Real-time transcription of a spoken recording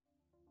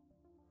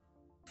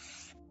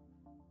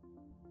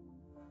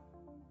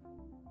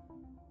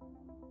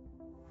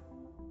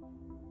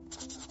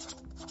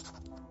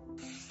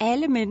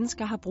Alle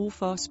mennesker har brug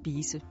for at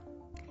spise.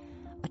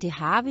 Og det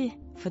har vi,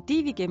 fordi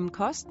vi gennem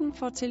kosten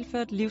får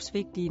tilført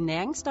livsvigtige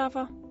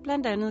næringsstoffer,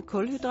 blandt andet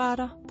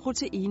kulhydrater,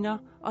 proteiner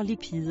og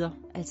lipider,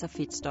 altså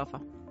fedtstoffer.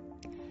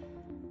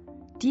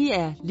 De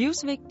er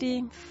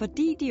livsvigtige,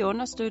 fordi de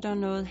understøtter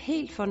noget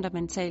helt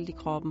fundamentalt i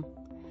kroppen.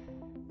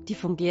 De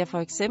fungerer for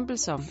eksempel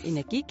som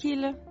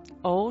energikilde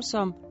og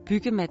som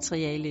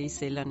byggemateriale i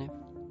cellerne.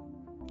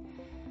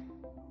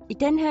 I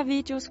den her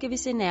video skal vi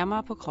se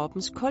nærmere på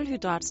kroppens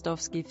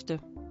kulhydratstofskifte,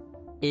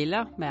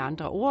 eller med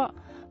andre ord,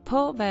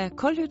 på hvad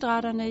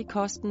kulhydraterne i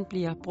kosten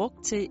bliver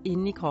brugt til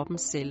inde i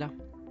kroppens celler.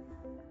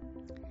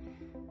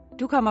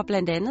 Du kommer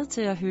blandt andet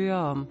til at høre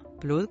om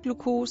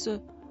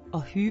blodglukose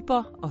og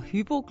hyper- og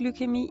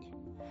hypoglykemi,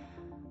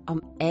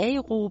 om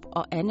aerob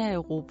og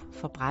anaerob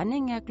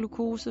forbrænding af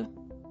glukose,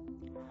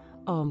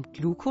 om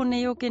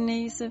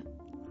gluconeogenese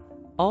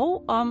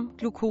og om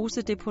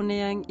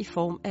glukosedeponering i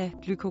form af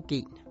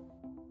glykogen.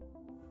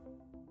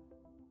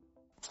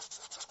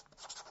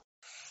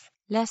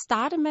 Lad os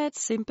starte med et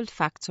simpelt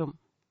faktum.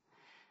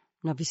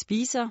 Når vi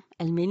spiser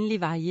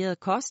almindelig varieret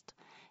kost,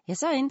 ja,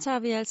 så indtager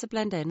vi altså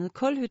blandt andet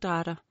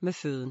kulhydrater med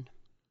føden.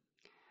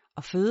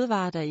 Og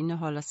fødevarer, der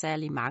indeholder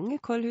særlig mange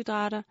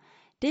kulhydrater,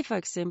 det er for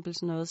eksempel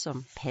sådan noget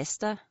som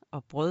pasta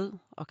og brød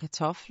og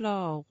kartofler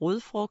og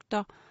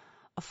rodfrugter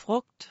og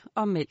frugt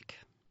og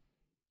mælk.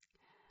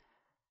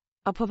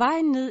 Og på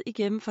vejen ned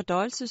igennem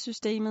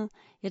fordøjelsessystemet,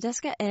 ja, der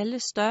skal alle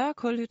større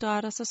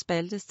kulhydrater så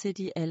spaltes til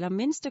de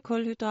allermindste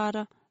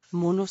kulhydrater,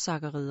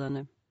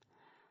 monosakkariderne.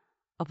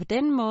 Og på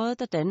den måde,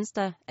 der dannes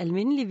der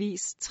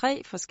almindeligvis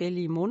 3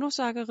 forskellige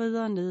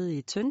monosakkarider nede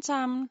i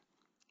tyndtarmen,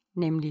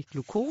 nemlig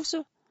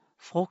glukose,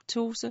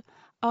 fruktose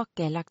og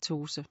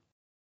galaktose.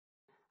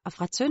 Og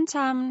fra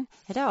tyndtarmen,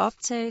 ja, der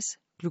optages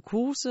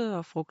glukose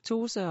og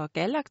fruktose og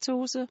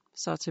galaktose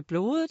så til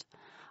blodet,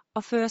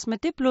 og føres med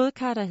det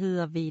blodkar, der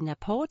hedder vena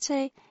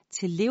portae,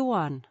 til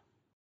leveren.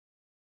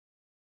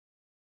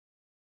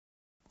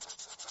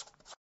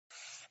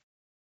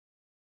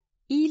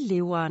 I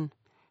leveren,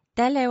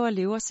 der laver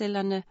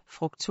levercellerne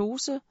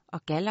fruktose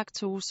og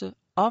galaktose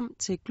om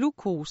til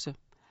glukose,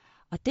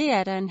 og det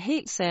er der en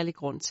helt særlig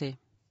grund til.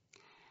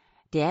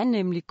 Det er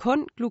nemlig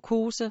kun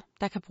glukose,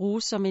 der kan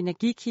bruges som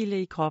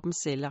energikilde i kroppens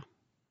celler.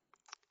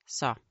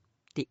 Så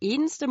det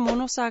eneste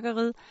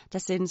monosakkarid, der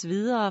sendes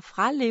videre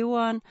fra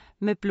leveren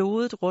med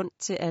blodet rundt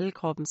til alle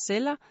kroppens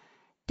celler,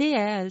 det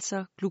er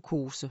altså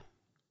glukose.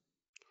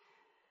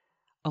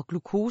 Og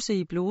glukose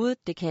i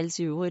blodet, det kaldes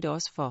i øvrigt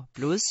også for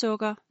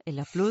blodsukker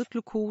eller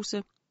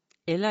blodglukose,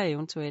 eller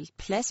eventuelt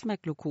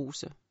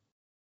plasmaglukose.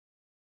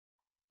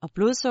 Og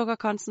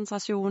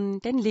blodsukkerkoncentrationen,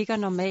 den ligger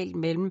normalt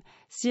mellem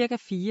ca.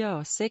 4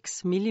 og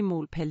 6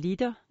 millimol per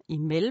liter i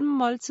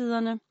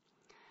mellemmåltiderne,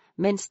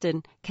 mens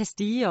den kan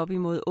stige op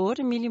imod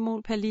 8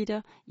 millimol per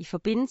liter i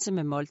forbindelse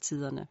med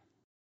måltiderne.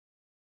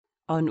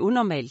 Og en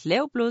unormalt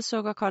lav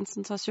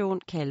blodsukkerkoncentration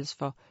kaldes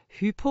for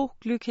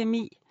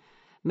hypoglykemi,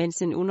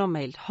 mens en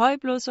unormalt høj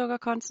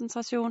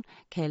blodsukkerkoncentration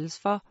kaldes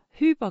for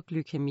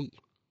hyperglykemi.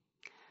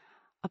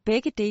 Og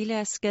begge dele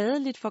er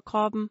skadeligt for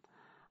kroppen,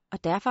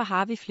 og derfor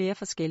har vi flere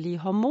forskellige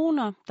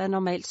hormoner, der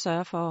normalt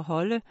sørger for at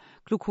holde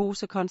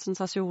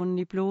glukosekoncentrationen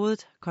i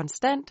blodet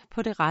konstant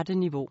på det rette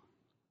niveau.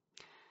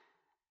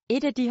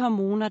 Et af de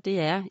hormoner, det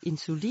er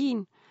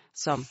insulin,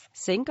 som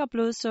sænker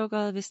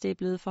blodsukkeret, hvis det er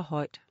blevet for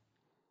højt.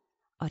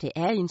 Og det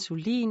er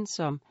insulin,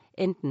 som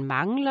enten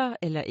mangler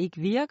eller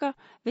ikke virker,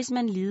 hvis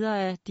man lider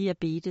af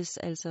diabetes,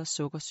 altså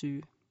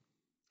sukkersyge.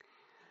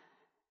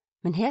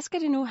 Men her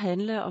skal det nu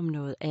handle om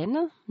noget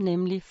andet,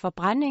 nemlig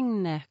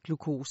forbrændingen af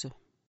glukose.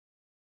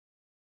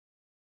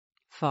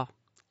 For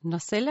når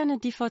cellerne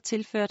de får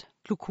tilført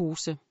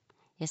glukose,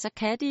 ja, så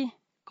kan de,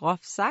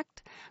 groft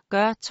sagt,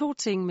 gøre 2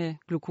 ting med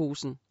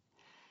glukosen.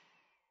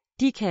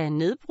 De kan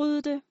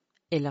nedbryde det,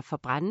 eller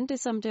forbrænde det,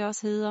 som det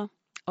også hedder,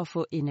 og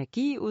få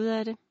energi ud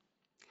af det.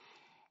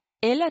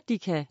 Eller de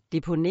kan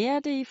deponere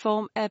det i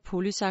form af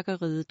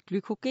polysakkaridet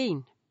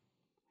glykogen.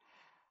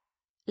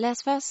 Lad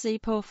os først se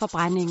på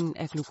forbrændingen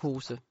af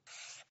glukose.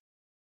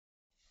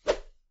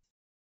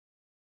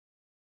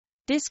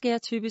 Det sker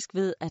typisk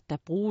ved, at der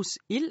bruges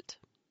ilt,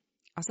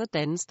 og så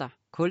dannes der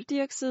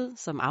kuldioxid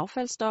som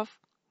affaldsstof,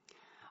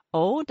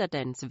 og der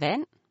dannes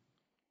vand,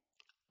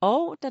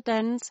 og der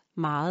dannes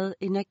meget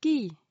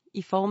energi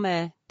i form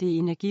af det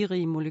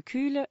energirige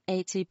molekyle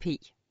ATP,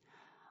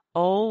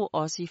 og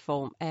også i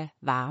form af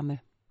varme.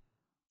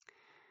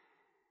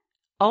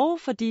 Og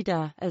fordi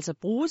der altså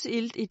bruges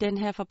ilt i den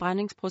her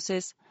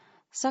forbrændingsproces,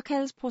 så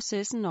kaldes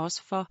processen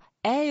også for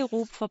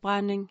aerob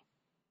forbrænding.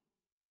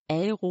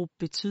 Aerob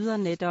betyder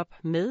netop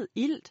med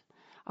ilt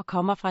og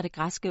kommer fra det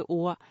græske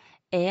ord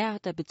aer,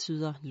 der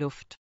betyder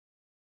luft.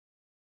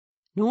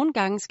 Nogle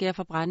gange sker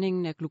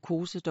forbrændingen af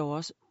glukose dog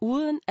også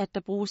uden at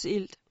der bruges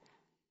ilt.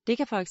 Det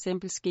kan for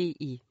eksempel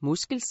ske i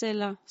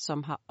muskelceller,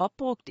 som har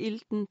opbrugt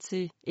ilten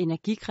til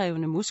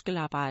energikrævende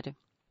muskelarbejde.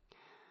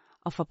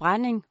 Og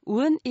forbrænding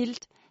uden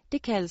ilt,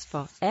 det kaldes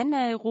for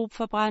anaerob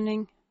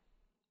forbrænding,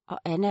 og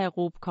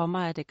anaerob kommer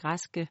af det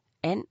græske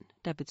an,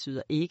 der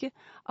betyder ikke,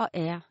 og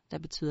aer, der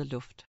betyder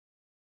luft.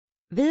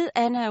 Ved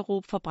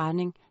anaerob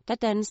forbrænding, der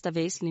dannes der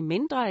væsentligt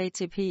mindre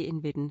ATP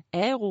end ved den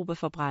aerobe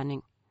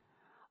forbrænding.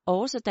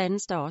 Og så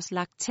dannes der også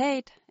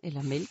laktat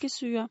eller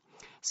mælkesyre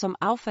som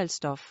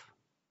affaldsstof,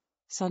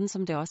 sådan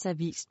som det også er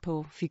vist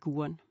på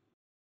figuren.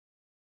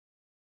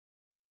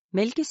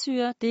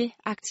 Mælkesyre, det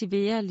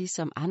aktiverer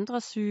ligesom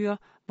andre syrer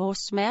vores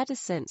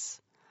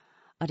smertesans,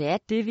 og det er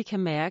det, vi kan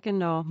mærke,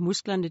 når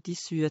musklerne de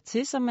syrer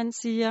til, som man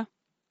siger.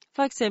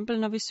 For eksempel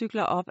når vi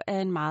cykler op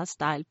ad en meget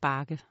stejl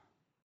bakke.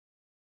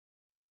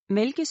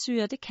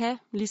 Mælkesyre, det kan,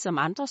 ligesom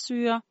andre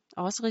syrer,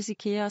 også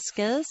risikere at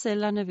skade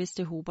cellerne, hvis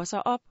det hober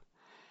sig op.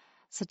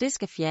 Så det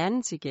skal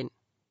fjernes igen.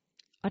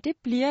 Og det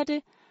bliver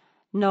det,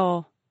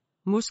 når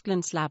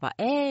musklen slapper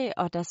af,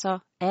 og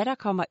der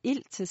kommer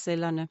ilt til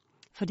cellerne.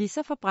 Fordi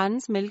så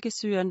forbrændes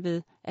mælkesyren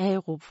ved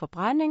aerob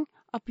forbrænding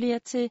og bliver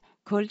til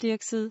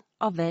kuldioxid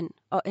og vand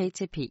og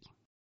ATP.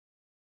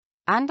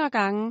 Andre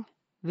gange,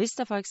 hvis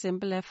der for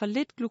eksempel er for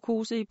lidt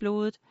glukose i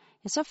blodet,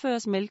 ja, så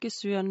føres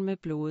mælkesyren med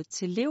blodet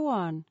til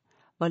leveren,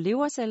 hvor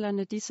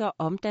levercellerne de så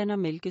omdanner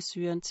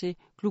mælkesyren til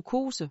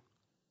glukose.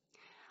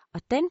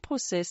 Og den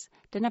proces,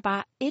 den er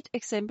bare et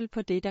eksempel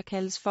på det, der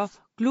kaldes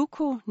for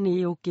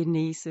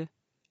gluconeogenese,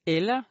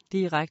 eller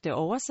direkte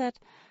oversat,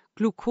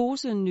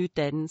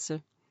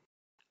 glukosenydannelse,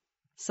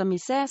 som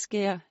især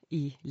sker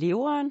i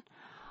leveren,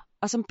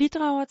 og som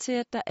bidrager til,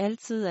 at der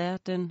altid er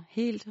den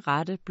helt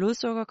rette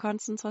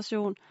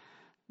blodsukkerkoncentration,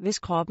 hvis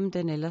kroppen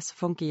den ellers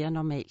fungerer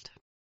normalt.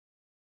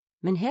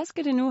 Men her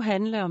skal det nu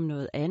handle om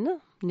noget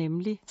andet,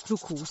 nemlig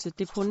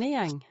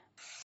glukosedeponering.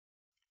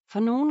 For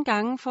nogle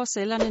gange får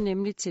cellerne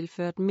nemlig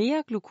tilført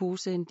mere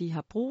glukose, end de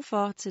har brug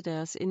for til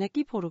deres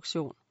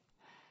energiproduktion.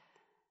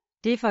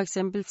 Det er for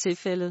eksempel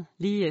tilfældet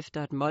lige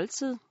efter et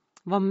måltid,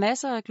 hvor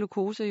masser af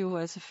glukose jo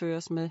altså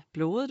føres med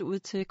blodet ud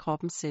til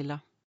kroppens celler.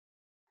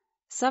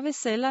 Så vil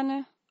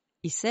cellerne,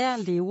 især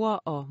lever-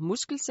 og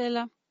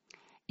muskelceller,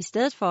 i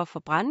stedet for at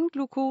forbrænde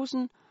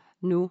glukosen,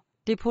 nu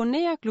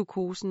deponere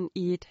glukosen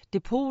i et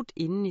depot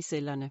inde i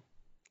cellerne.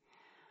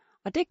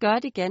 Og det gør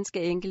de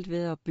ganske enkelt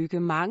ved at bygge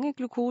mange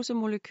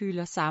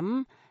glukosemolekyler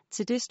sammen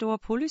til det store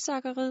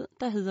polysakkarid,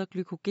 der hedder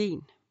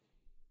glykogen.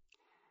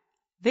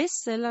 Hvis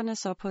cellerne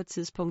så på et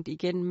tidspunkt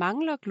igen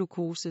mangler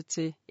glukose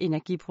til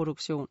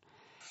energiproduktion,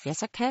 ja,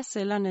 så kan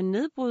cellerne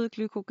nedbryde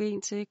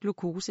glykogen til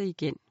glukose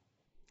igen.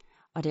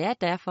 Og det er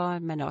derfor,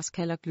 at man også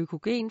kalder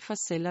glykogen for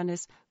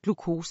cellernes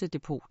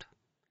glukosedepot.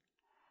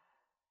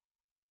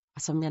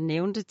 Og som jeg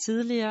nævnte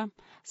tidligere,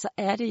 så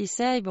er det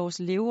især i vores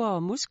lever-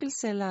 og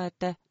muskelceller,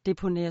 at der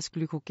deponeres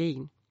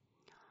glykogen.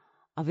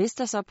 Og hvis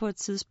der så på et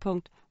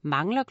tidspunkt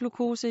mangler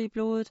glukose i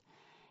blodet,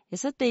 ja,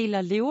 så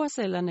deler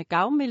levercellerne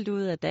gavmildt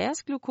ud af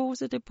deres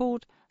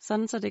glukosedepot,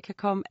 sådan så det kan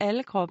komme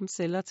alle kroppens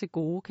celler til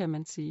gode, kan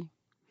man sige.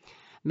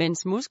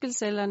 Mens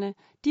muskelcellerne,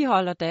 de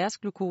holder deres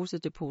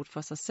glukosedepot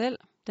for sig selv,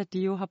 da de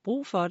jo har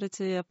brug for det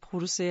til at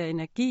producere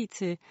energi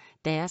til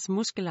deres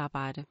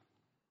muskelarbejde.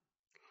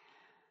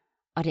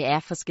 Og det er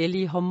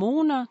forskellige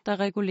hormoner, der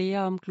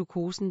regulerer, om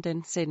glukosen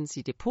den sendes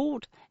i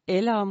depot,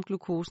 eller om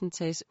glukosen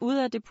tages ud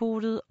af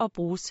depotet og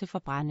bruges til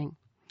forbrænding.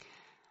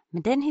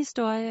 Men den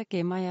historie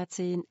gemmer jeg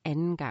til en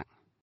anden gang.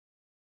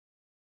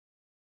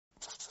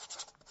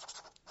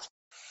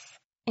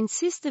 En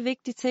sidste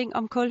vigtig ting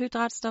om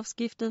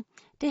kulhydratstofskiftet,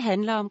 det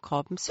handler om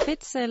kroppens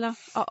fedtceller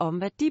og om,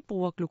 hvad de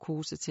bruger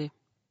glukose til.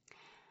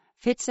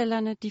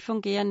 Fedtcellerne, de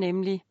fungerer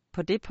nemlig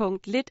på det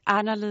punkt lidt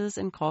anderledes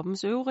end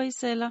kroppens øvrige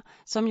celler,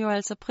 som jo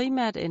altså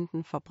primært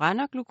enten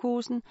forbrænder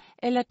glukosen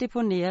eller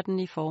deponerer den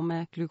i form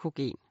af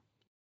glykogen.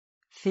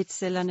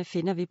 Fedtcellerne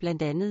finder vi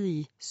blandt andet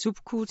i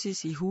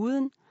subcutis i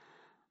huden,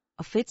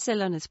 og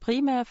fedtcellernes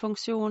primære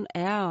funktion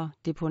er at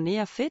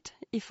deponere fedt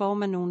i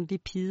form af nogle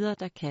lipider,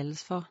 der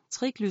kaldes for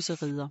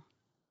triglycerider.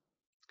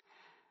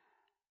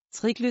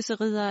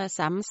 Triglycerider er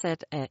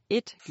sammensat af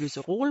et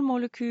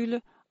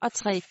glycerolmolekyle og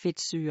 3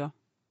 fedtsyrer.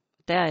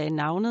 Der er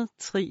navnet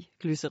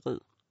triglycerid.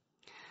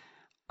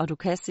 Og du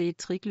kan se et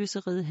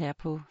triglycerid her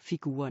på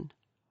figuren.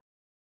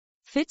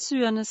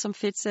 Fedtsyrerne, som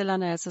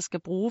fedtcellerne altså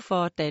skal bruge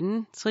for at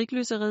danne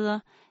triglycerider,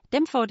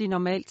 dem får de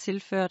normalt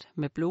tilført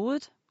med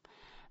blodet.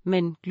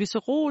 Men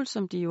glycerol,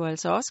 som de jo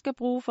altså også skal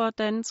bruge for at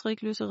danne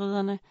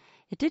triglyceriderne,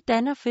 ja, det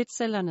danner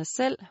fedtcellerne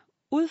selv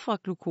ud fra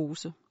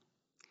glukose.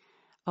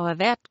 Og af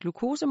hvert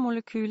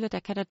glukosemolekyle, der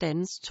kan der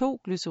dannes 2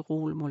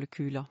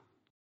 glycerolmolekyler.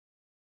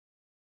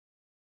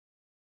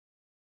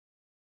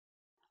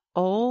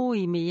 Og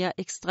i mere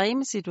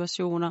ekstreme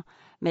situationer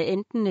med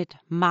enten et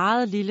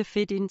meget lille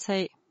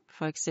fedtindtag,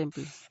 for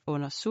eksempel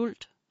under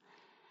sult,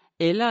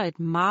 eller et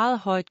meget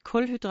højt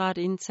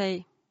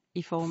kulhydratindtag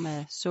i form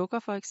af sukker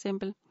for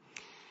eksempel,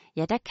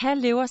 ja, der kan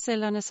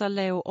levercellerne så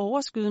lave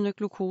overskydende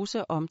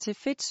glukose om til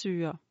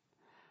fedtsyre.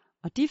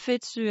 Og de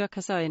fedtsyre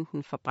kan så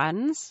enten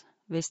forbrændes,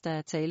 hvis der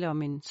er tale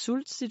om en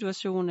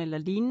sultsituation eller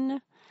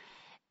lignende,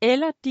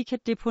 eller de kan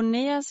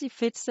deponeres i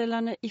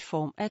fedtcellerne i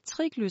form af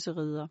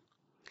triglycerider,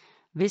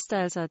 hvis der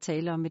altså er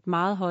tale om et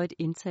meget højt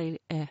indtag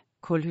af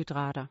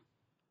kulhydrater.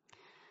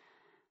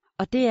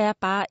 Og det er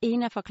bare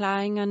en af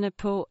forklaringerne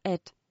på,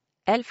 at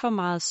alt for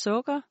meget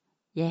sukker,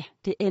 ja,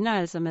 det ender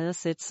altså med at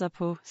sætte sig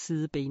på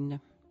sidebenene.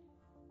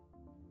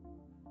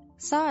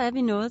 Så er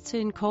vi nået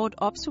til en kort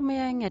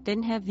opsummering af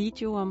den her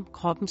video om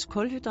kroppens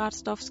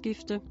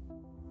kulhydratstofskifte.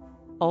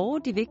 Og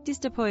de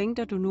vigtigste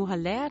pointer, du nu har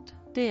lært,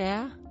 det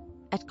er,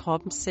 at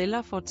kroppens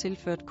celler får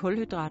tilført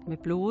kulhydrat med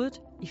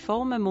blodet i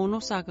form af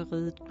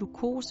monosakkaridet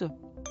glukose.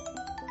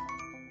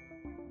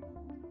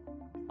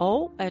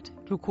 Og at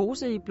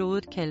glukose i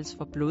blodet kaldes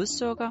for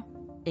blodsukker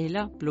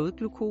eller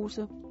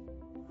blodglukose.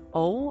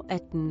 Og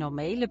at den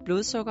normale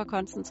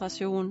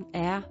blodsukkerkoncentration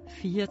er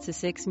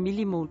 4-6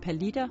 millimol per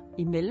liter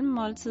i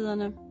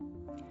mellemmåltiderne.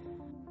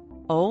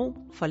 Og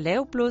for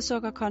lav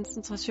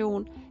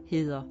blodsukkerkoncentration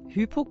hedder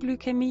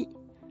hypoglykemi,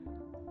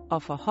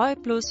 og for høj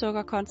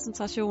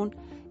blodsukkerkoncentration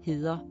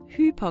hedder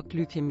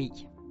hyperglykemi.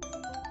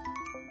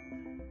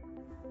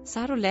 Så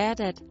har du lært,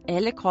 at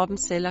alle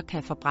kroppens celler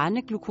kan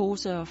forbrænde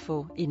glukose og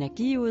få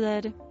energi ud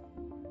af det.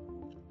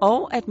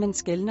 Og at man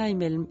skelner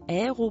imellem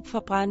aerob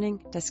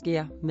forbrænding, der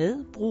sker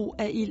med brug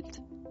af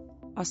ilt,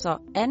 og så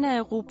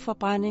anaerob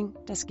forbrænding,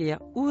 der sker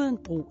uden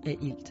brug af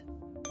ilt.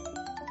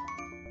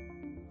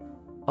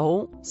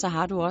 Og så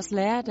har du også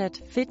lært,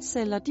 at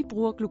fedtceller de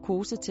bruger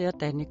glukose til at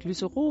danne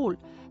glycerol,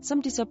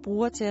 som de så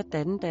bruger til at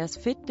danne deres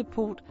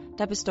fedtdepot,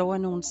 der består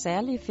af nogle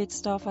særlige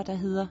fedtstoffer, der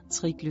hedder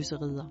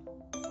triglycerider.